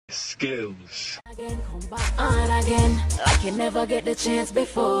skills. Again, come back on again, like you never get the chance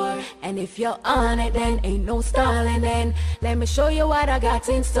before. And if you're on it, then ain't no stalling. Then let me show you what I got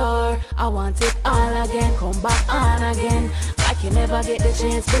in store. I want it all again, come back on again, like you never get the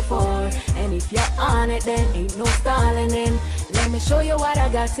chance before. And if you're on it, then ain't no stalling. Then let me show you what I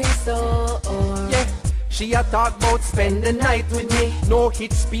got in store. Yeah. She a talk about spend the night with me. No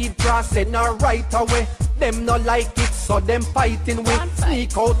hit speed cross, send her right away. Them no like it, so them fighting with.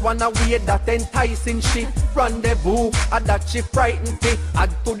 Sneak out one away that enticing shit. Rendezvous, that she frightened me.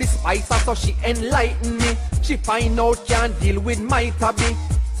 Add to the spice, so she enlighten me. She find out can't deal with my tabby,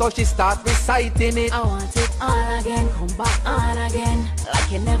 so she start reciting it. I want it all again, come back on again,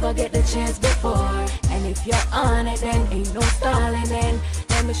 like you never get the chance before. And if you're on it, then ain't no stalling. Then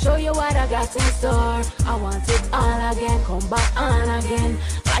let me show you what I got in store. I want it all again, come back on again,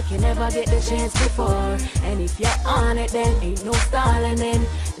 like you never get the chance before. And if you're on it, then ain't no stalling. Then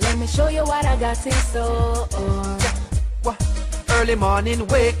let me show you what I got in store. Early morning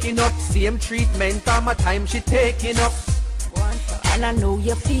waking up, same treatment all my time she taking up. And I know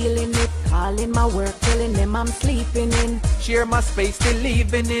you're feeling it, calling my work, telling them I'm sleeping in. Share my space, still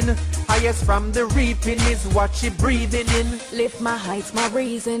leaving in. Highest from the reaping is what she breathing in. Lift my heights, my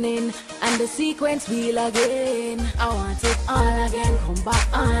reasoning, and the sequence wheel again. I want it all again, come back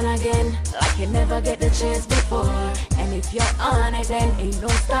on again, like you never get the chance before. And if you're on it, then ain't no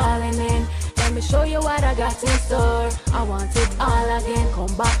stalling. In. Let me show you what I got in store. I want it all again,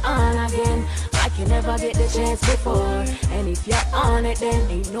 come back on again, like you never get the chance before. And if you're on it, then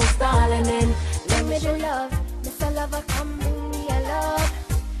ain't no stalling. In. Let me do love, Mr. Lover, come bring me a love.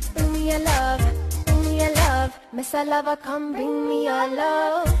 Bring me a love, bring me a love. Mr. Lover, come bring me your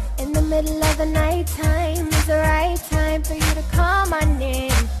love. In the middle of the night time is the right time for you to call my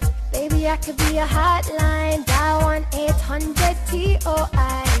name. Baby, I could be a hotline, dial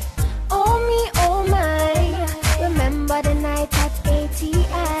 1-800-TOI. Oh me, oh my, remember the night at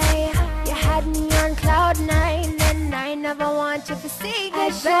ATI. You had me on cloud 9, and I never want you to say goodbye.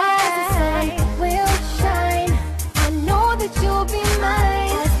 As sure as the sun will shine, I know that you'll be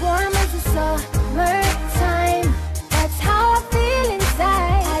mine. As warm as the summertime, that's how I feel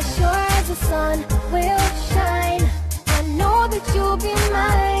inside. As sure as the sun will shine, I know that you'll be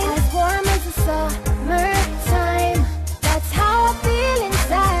mine. As warm as the summertime, that's how I feel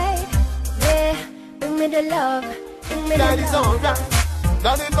inside. Yeah, bring me the love, bring me the love. That is alright.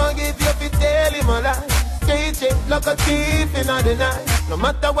 God if I give you fi tell him a lie. Straight shape like a thief in the night. No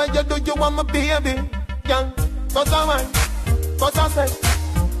matter what you do, you want my baby. Young, cause I want, cause I say.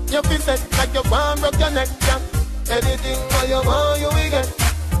 You feel set like you want broke your neck, young. Anything where you want, you will get.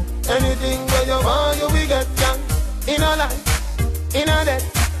 Anything where you want, you will get, young. In a life, in a death.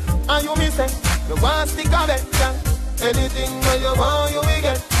 And you me say, you want stick of it, young. Anything where you want, you will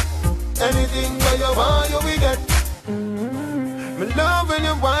get. Anything where you want, you will get. Me love when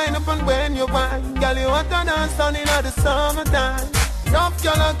you wind up and when you whine. Girl, you want to dance on in the summertime. Rough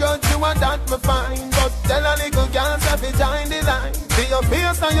girl and girl, you want that me fine. But tell a little girl to be behind the line. See your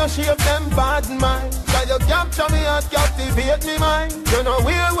face and your shape, them bad in mind. Girl, you capture me and captivate me mind. You know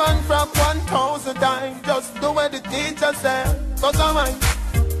we'll one from 1,000 times. Just do what the teacher said. Cause I mind,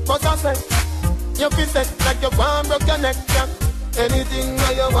 cause I say. You feel set like you want broke your neck, yeah. Anything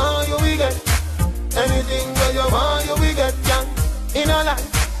where you want, you will get. Anything where you want, you will get, young. In a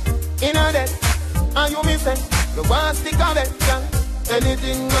life, in a death. And you me say, you want stick of it, young.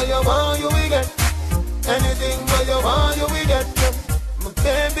 Anything where you want, you will get. Anything where you want, you will get, young. My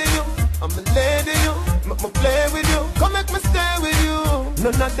baby, you, I'm a lady, you. Make me play with you, come make me stay with you.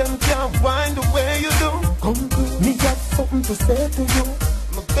 None of them can wind the way you do. Come to me, got something to say to you.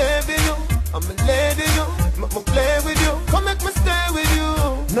 My baby, you, I'm a lady, you. Make me play with you, come make me stay with you.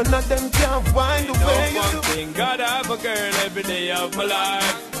 None of them can wind the way you do. Thing, gotta have a girl every day of my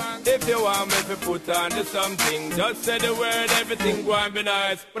life. If you want me to put on to something, just say the word, everything go and be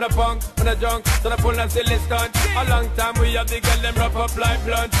nice. When I punk, when I drunk, so I pull a silly stunt. A long time we have the girl them wrap up like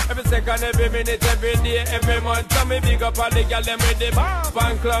blunt. Every second, every minute, every day, every month. So me big up all the girl them with the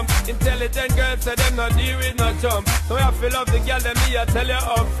pan clump. Intelligent girls say them not deal with no chump. So I feel love the girl them me I tell you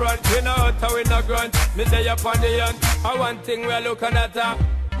up front. We know how we no grunt. Me day up on the hunt. I one thing we're looking at her.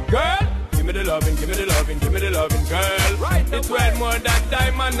 Girl, give me the loving, give me the loving, give me the loving, girl. Right, it's worth more than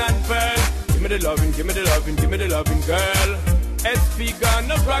diamond and pearl. Give me the loving, give me the loving, give me the loving, girl. SP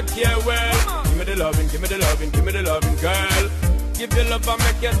gonna rock your world. Give me the loving, give me the loving, give me the loving, girl. Give your love and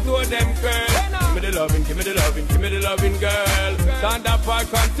make you to them, girl. Give me the loving, give me the loving, give me the loving, girl. Stand up, I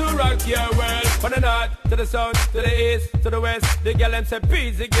come to rock your world. From the north to the south, to the east, to the west. The girl them say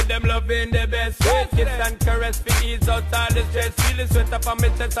peasy, give them loving the best. Sweet kiss and caress for ease out all the stress. Feel the sweat up on me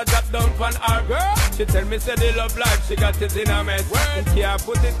chest, I drop down on her girl. She tell me say the love life, she got it in a mess. She can't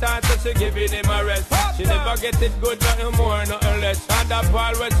put it on, so she giving him a rest. She never get it good, nothing more, nothing less. Stand up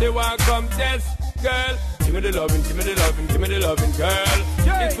all where she want come test. Girl, give me the loving, give me the loving, give me the loving, girl.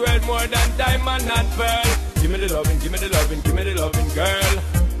 It's worth more than diamond and pearl. Give me the loving, give me the loving, give me the loving, girl.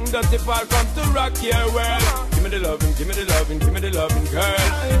 Dirty Paul comes to rock your world. Give me the loving, give me the loving, give me the loving, girl.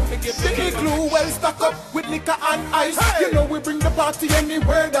 The glue well stuck up with liquor and ice. Hey. You know we bring the party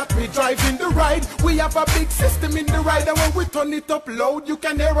anywhere that we drive in the ride. We have a big system in the ride, and when we turn it up loud, you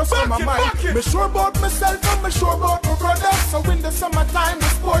can hear us from a mic. Me sure about myself and me sure about my brothers. So in the summertime we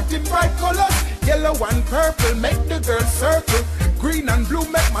sport in bright colors. Yellow and purple make the girls circle. Green and blue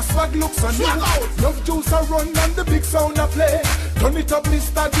make my swag look so new. Enough juice a run and the big sound a play. Turn it up,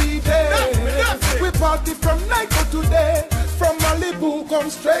 Mr. DJ. We party from night to today. From Malibu,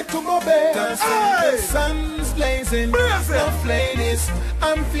 come straight to Mobile. The sun's blazing, enough ladies.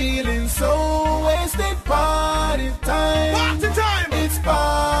 I'm feeling so wasted. Party time. Party time. It's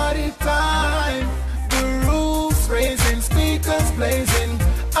party time. The roof's raising, speakers blazing.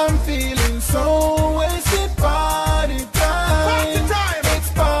 I'm feeling so wasted. Party time. Party time. It's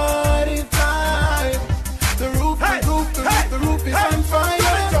party time. The roof, the roof is on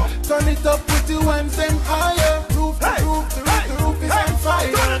fire. Turn it up, put your hands them higher. The roof is on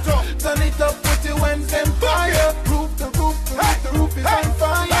fire. Turn it up, put your hands them higher. The roof is on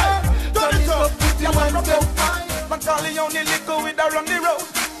fire. Turn it up, put your hands them higher. Man calling on the liquor with her on the road.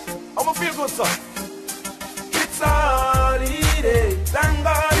 I'ma feel good, son. It's holiday, thank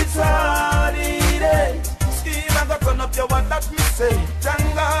God it's holiday. Scheme and go turn up your one that me say.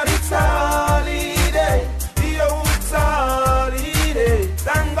 Thank God it's holiday. Yo, it's holiday.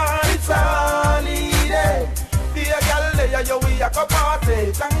 Thank God it's holiday. Be a gal there, yo, we a go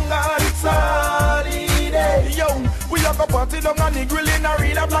party. Thank God it's holiday. Yo, we a go party down on the grill in a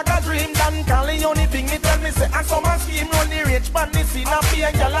real up like a dream. Dan calling on the thing, me tell me say, and some a scheme run the rich man, the scene a be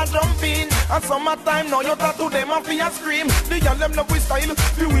a gal a jump in. And summertime now you tattoo them and fi a scream. The gal them love we style,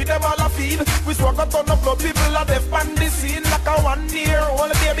 we them all a feed. We swag a ton of blood, people a deaf on the scene. Like a 1 year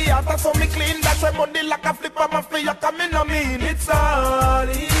old baby after so me clean. Dash my body like a flip on my face, you come in on me. It's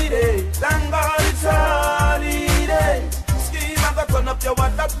holiday, thank God it's holiday. Scheme and go turn up your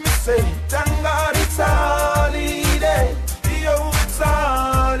one that me say. Thank God it's holiday. Yo, it's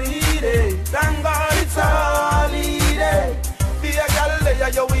holiday. Thank God it's holiday. Be a gal there,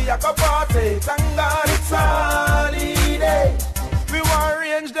 yo, we a go party. Thank God it's holiday. We want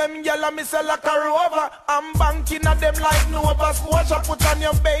range them gal and me sell like a rover. I'm banking at them like Nova Scotia. Put on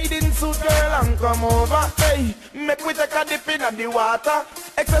your bathing suit, girl, and come over. Hey, make we take a dip in the water.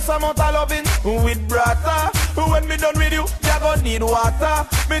 Excess amount of loving with brata. When me done with you, you gon' need water.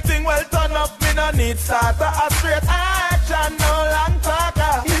 Me think well turn up, me no need starter. A straight action, no long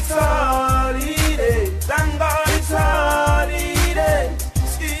talker. It's holiday, thank God it's holiday.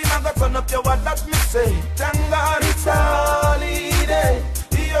 Scheme and go turn up your what that me say. Thank God it's holiday.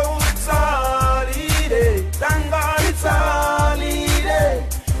 Yo, it's holiday. Thank God it's holiday.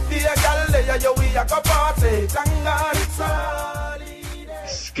 Be a gal there, yo, we a go party. Thank God it's holiday.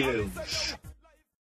 Skills.